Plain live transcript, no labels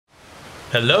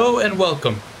Hello and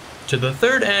welcome to the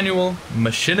 3rd annual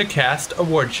Machinicast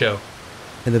Award Show.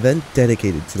 An event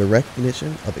dedicated to the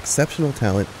recognition of exceptional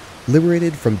talent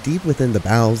liberated from deep within the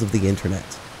bowels of the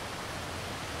internet.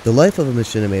 The life of a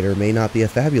machinimator may not be a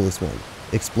fabulous one,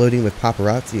 exploding with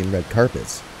paparazzi and red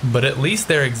carpets. But at least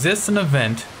there exists an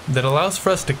event that allows for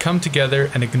us to come together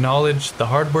and acknowledge the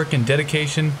hard work and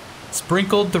dedication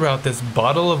sprinkled throughout this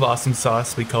bottle of awesome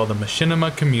sauce we call the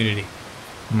Machinima community.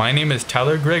 My name is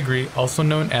Tyler Gregory, also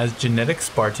known as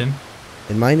GeneticSpartan.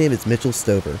 And my name is Mitchell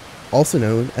Stover, also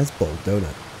known as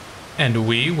Bolddoughnut. And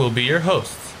we will be your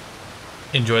hosts.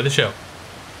 Enjoy the show.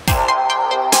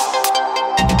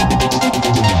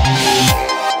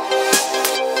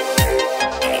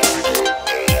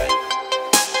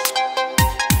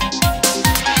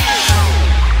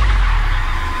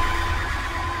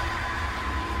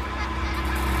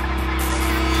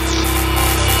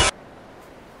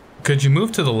 Could you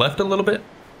move to the left a little bit?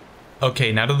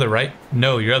 Okay, now to the right.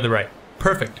 No, you're on the right.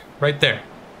 Perfect. Right there.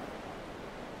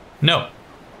 No.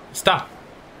 Stop.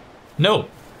 No.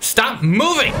 Stop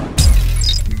moving!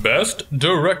 Best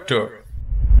Director.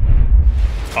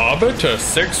 Arbiter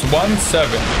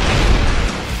 617.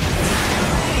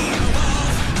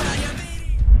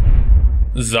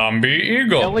 Zombie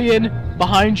Eagle. Alien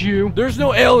behind you. There's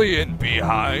no alien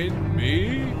behind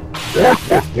me.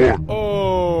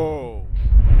 Oh.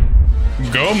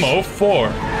 Gomo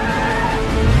 4.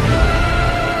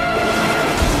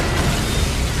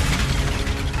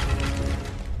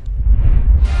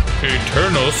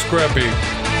 Eternal Scrappy.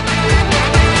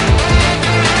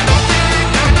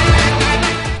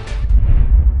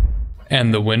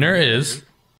 And the winner is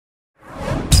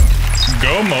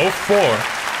Gomo 4.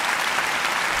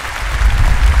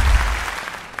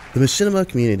 The Machinima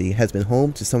community has been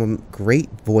home to some great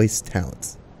voice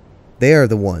talents. They are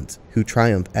the ones who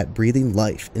triumph at breathing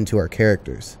life into our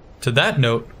characters. To that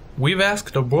note, we've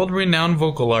asked a world-renowned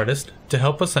vocal artist to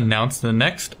help us announce the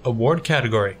next award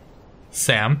category.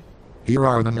 Sam? Here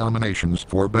are the nominations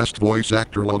for Best Voice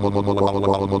Actor.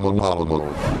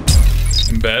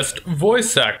 Best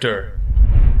Voice Actor.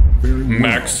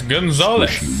 Max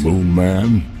Gonzalez. Moon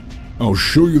Man. I'll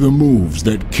show you the moves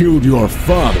that killed your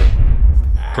father.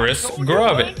 Chris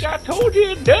Gravett. I told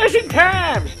you a dozen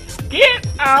times. Get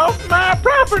off my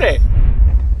property!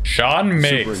 Sean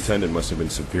May. Superintendent must have been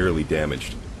severely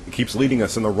damaged. It keeps leading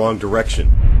us in the wrong direction.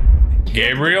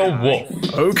 Gabriel Wolf.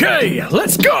 Okay,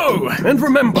 let's go! And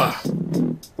remember,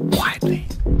 quietly.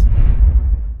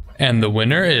 And the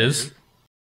winner is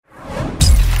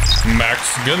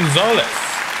Max Gonzalez.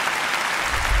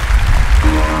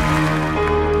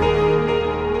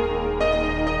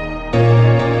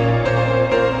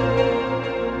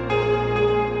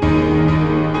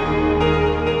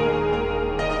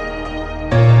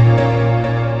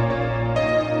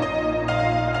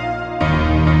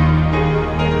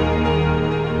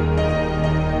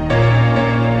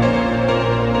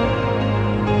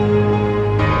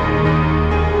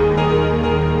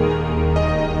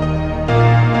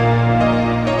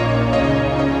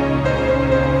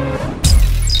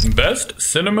 Best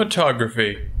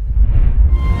Cinematography.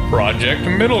 Project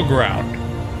Middle Ground.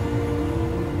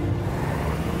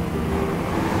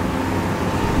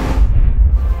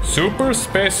 Super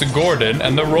Space Gordon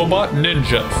and the Robot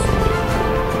Ninjas.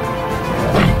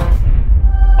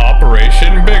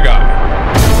 Operation Big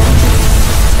Eye.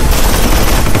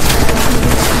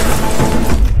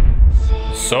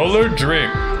 Solar Dream.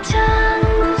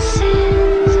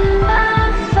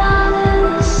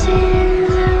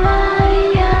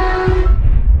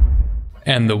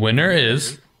 And the winner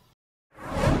is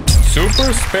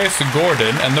Super Space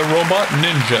Gordon and the Robot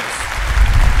Ninjas.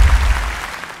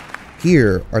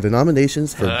 Here are the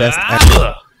nominations for Best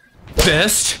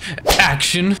Best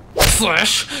Action /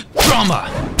 Drama.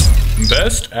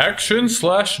 Best Action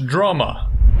 / Drama.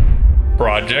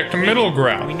 Project Middle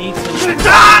Ground. We need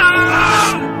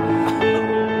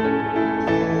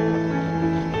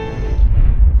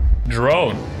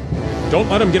Drone. Don't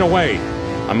let him get away.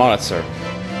 I'm on it, sir.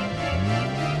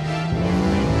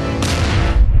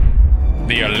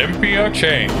 The Olympia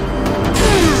Chain.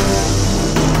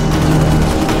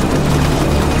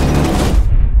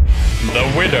 The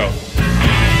Widow.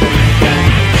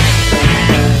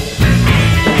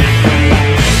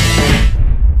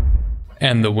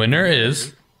 And the winner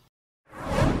is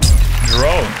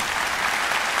Drone.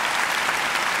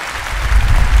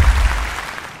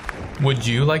 Would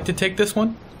you like to take this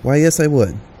one? Why, yes, I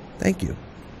would. Thank you.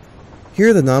 Here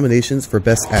are the nominations for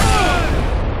Best Actor.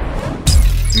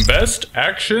 Best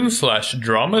Action /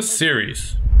 Drama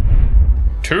Series.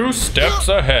 2 Steps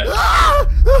Ahead.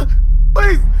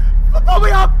 Please, pull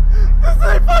me up! This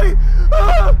ain't funny!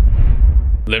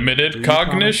 Limited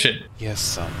cognition. Yes,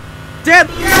 son. Dad!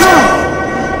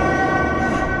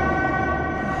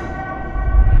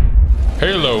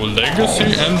 Halo Legacy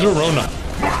and Zerona.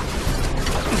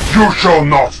 You shall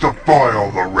not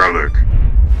defile the relic.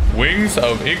 Wings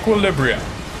of Equilibrium.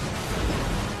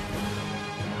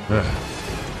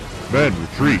 Men,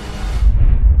 retreat.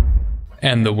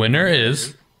 And the winner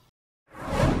is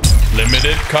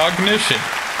Limited Cognition.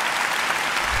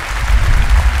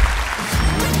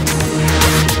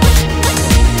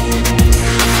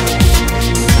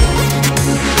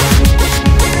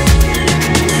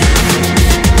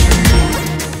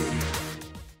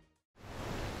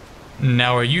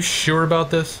 Now, are you sure about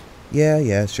this?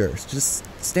 Yeah, sure. Just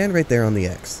stand right there on the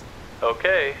X.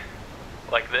 Okay.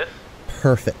 Like this?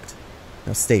 Perfect.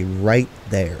 Now stay right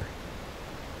there.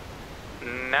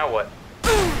 Now what?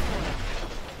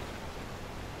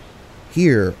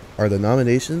 Here are the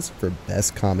nominations for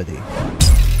Best Comedy.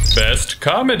 Best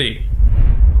Comedy.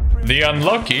 The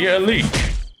Unlucky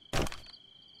Elite.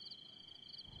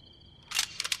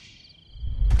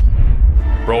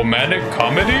 Romantic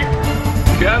Comedy?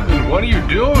 Kevin, what are you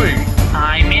doing?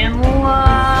 I'm in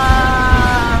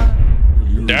love.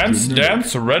 Dance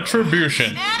Dance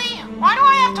Retribution. Daddy, why do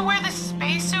I have to wear this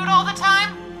spacesuit all the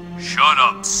time? Shut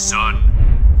up, son.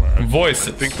 Voices.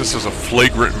 I think this is a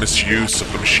flagrant misuse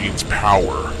of the machine's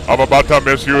power. I'm about to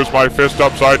misuse my fist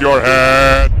upside your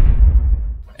head.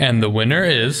 And the winner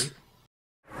is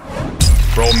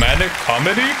Romantic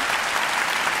Comedy?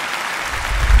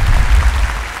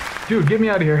 Dude, get me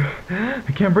out of here.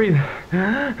 I can't breathe.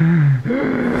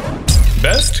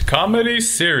 Best Comedy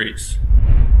Series.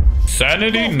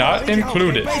 Sanity Not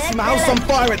Included. My house on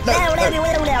fire.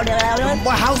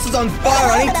 My house is on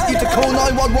fire. I need you to call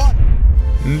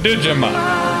 911. Digimon.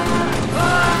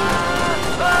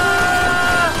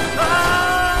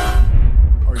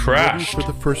 Crash. For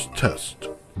the first test.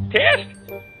 Test?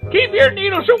 Keep your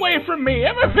needles away from me.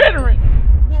 I'm a veteran.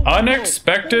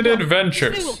 Unexpected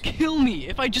Adventures. It'll kill me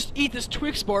if I just eat this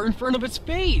Twix bar in front of its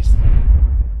face.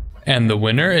 And the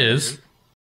winner is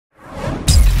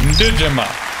Digimon.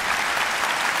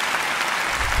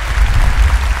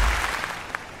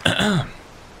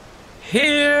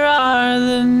 Here are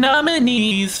the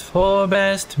nominees for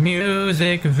Best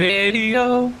Music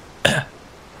Video.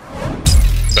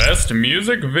 Best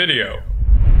Music Video.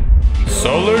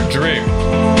 Solar Dream.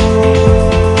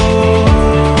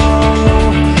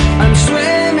 I'm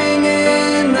swimming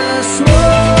in the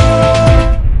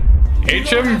smoke.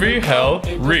 HMV Hell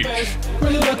Reach.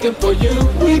 We're looking for you.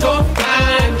 We gon'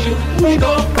 find you. We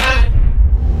gon' find.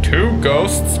 Two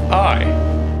Ghosts Eye.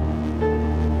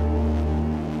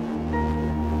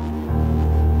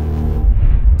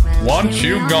 Want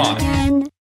You Gone.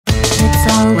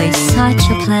 It's always such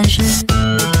a pleasure.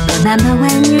 Remember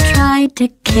when you tried to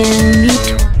kill me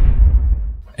twice?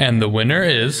 And the winner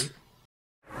is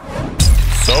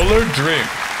Solar Dream.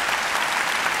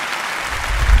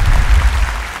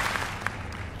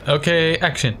 Okay,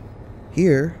 action.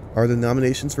 Here are the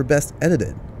nominations for Best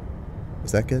Edited.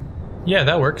 Is that good? Yeah,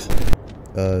 that works.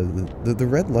 The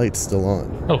red light's still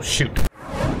on. Oh, shoot.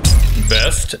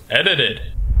 Best Edited.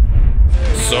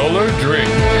 Solar Dream.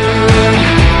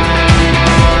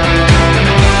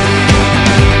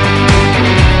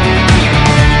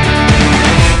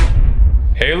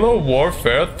 Halo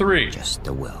Warfare 3. Just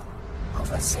the will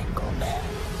of a single man.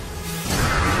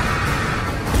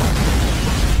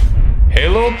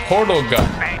 Halo Portal Gun.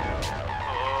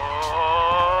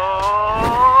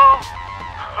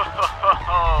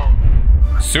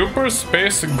 Super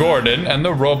Space Gordon and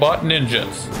the Robot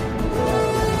Ninjas.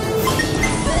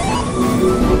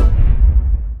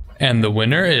 And the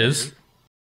winner is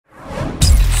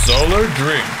Solar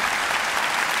Dream.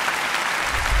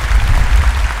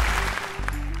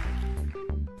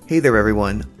 Hey there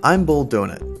everyone, I'm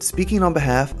Bolddoughnut, speaking on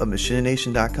behalf of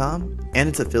Machinination.com and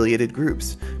its affiliated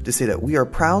groups to say that we are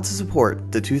proud to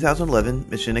support the 2011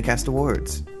 Machinicast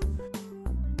Awards.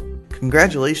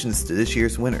 Congratulations to this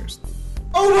year's winners.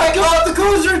 Oh my god, the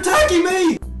crows are attacking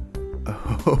me!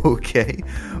 Okay,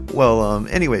 well,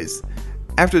 anyways,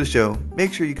 after the show,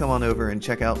 make sure you come on over and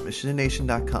check out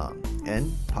Machinination.com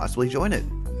and possibly join it.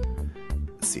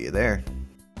 See you there.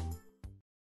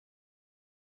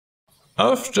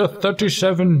 After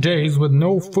 37 days with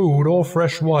no food or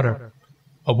fresh water,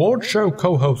 award show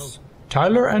co-hosts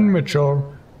Tyler and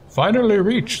Mitchell finally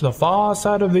reach the far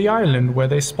side of the island where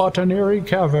they spot an eerie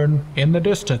cavern in the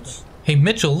distance. Hey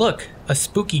Mitchell, look, a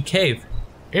spooky cave.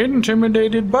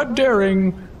 Intimidated but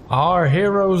daring, our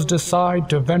heroes decide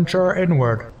to venture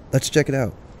inward. Let's check it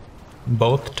out.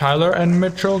 Both Tyler and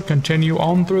Mitchell continue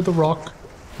on through the rock,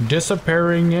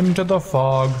 disappearing into the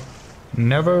fog,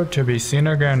 never to be seen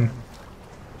again.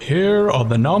 Here are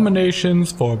the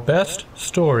nominations for Best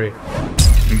Story.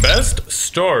 Best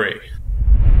Story.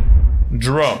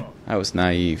 Drum. I was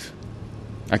naive.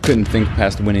 I couldn't think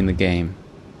past winning the game.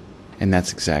 And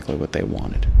that's exactly what they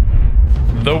wanted.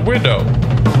 The Widow.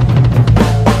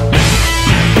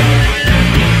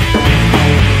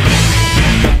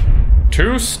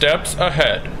 Two Steps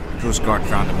Ahead. The Coast Guard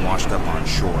found him washed up on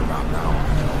shore about an hour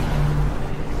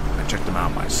ago. I checked him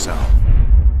out myself.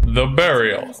 The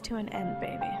Burial. It's to an end,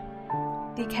 baby.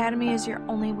 The academy is your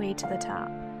only way to the top.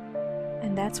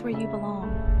 And that's where you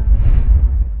belong.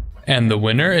 And the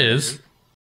winner is...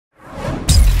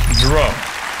 Drum.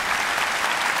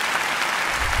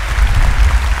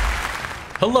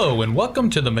 Hello and welcome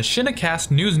to the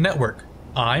Machinicast News Network.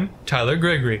 I'm Tyler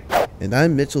Gregory. And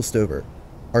I'm Mitchell Stover.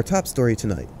 Our top story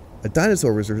tonight. A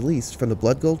dinosaur was released from the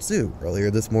Blood Gold Zoo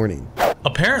earlier this morning.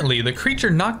 Apparently, the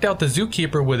creature knocked out the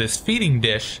zookeeper with his feeding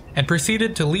dish and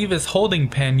proceeded to leave his holding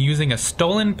pen using a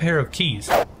stolen pair of keys.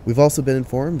 We've also been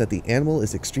informed that the animal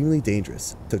is extremely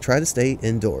dangerous, so try to stay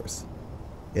indoors.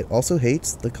 It also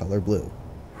hates the color blue.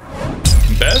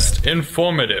 Best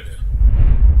Informative.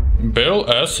 Bill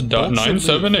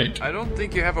S.978. I don't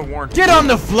think you have a warrant. Get on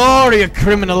the floor, you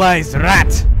criminalized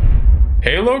rat!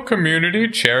 Halo Community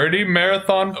Charity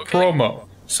Marathon Promo.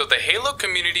 So the Halo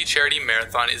Community Charity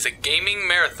Marathon is a gaming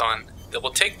marathon that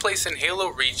will take place in Halo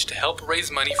Reach to help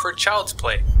raise money for Child's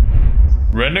Play.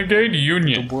 Renegade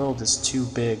Union. The world is too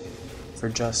big for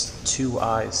just two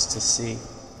eyes to see.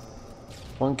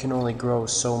 One can only grow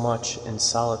so much in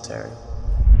solitary.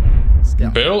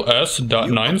 Bill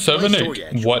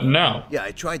S.978. What now? Yeah, I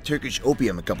tried Turkish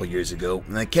opium a couple years ago,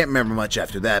 and I can't remember much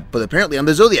after that, but apparently I'm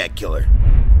the Zodiac Killer.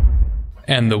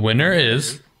 And the winner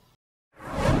is...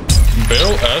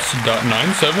 Bill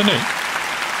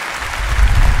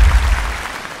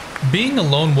S.978. Being a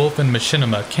lone wolf in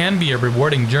Machinima can be a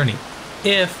rewarding journey,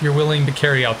 if you're willing to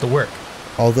carry out the work.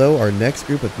 Although our next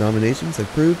group of nominations have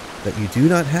proved that you do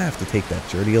not have to take that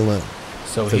journey alone.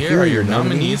 So here are your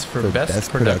nominees for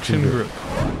Best Production Group.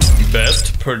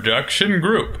 Best Production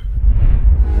Group.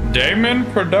 Damon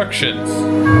Productions.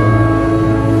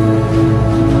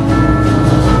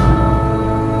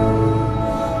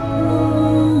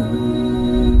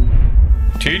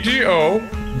 TGO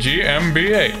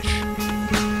GmbH.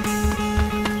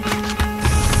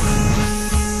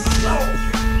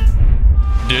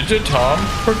 Digitom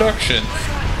Productions.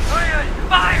 Fire,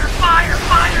 fire,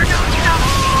 fire,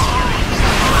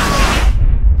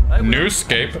 no,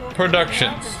 Newscape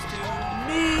Productions.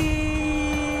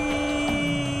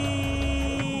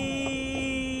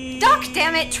 Duck,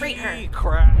 damn it, treat her.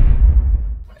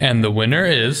 And the winner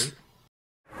is...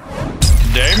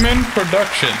 Damon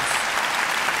Productions.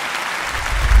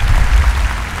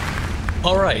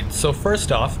 Alright, so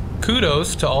first off,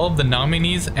 kudos to all of the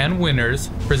nominees and winners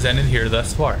presented here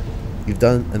thus far. You've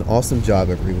done an awesome job,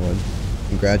 everyone.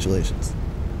 Congratulations.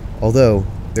 Although,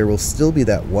 there will still be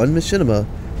that one Machinima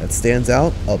that stands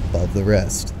out above the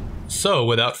rest. So,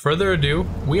 without further ado,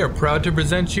 we are proud to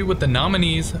present you with the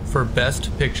nominees for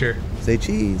Best Picture. Say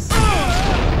cheese.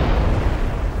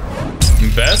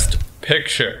 Best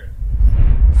Picture.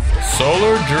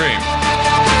 Solar Dream.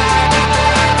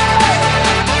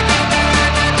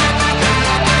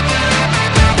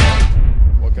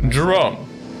 Drum.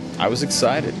 I was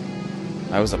excited.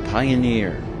 I was a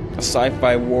pioneer, a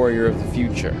sci-fi warrior of the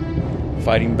future,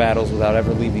 fighting battles without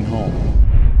ever leaving home.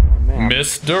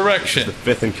 Misdirection. It's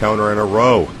the 5th encounter in a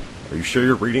row. Are you sure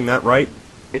you're reading that right?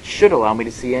 It should allow me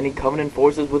to see any Covenant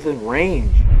forces within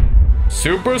range.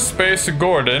 Super Space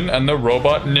Gordon and the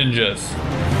Robot Ninjas.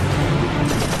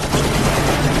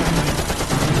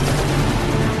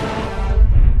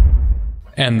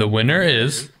 And the winner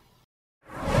is...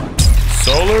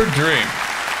 Solar Dream.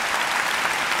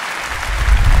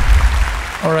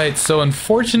 Alright, so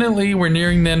unfortunately we're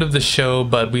nearing the end of the show,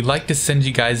 but we'd like to send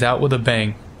you guys out with a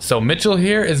bang. So Mitchell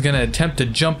here is going to attempt to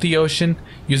jump the ocean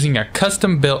using a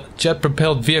custom-built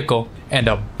jet-propelled vehicle and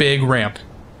a big ramp.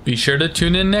 Be sure to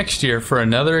tune in next year for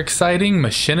another exciting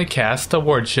Machinicast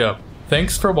Award show.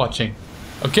 Thanks for watching.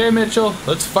 Okay Mitchell,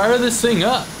 let's fire this thing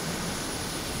up!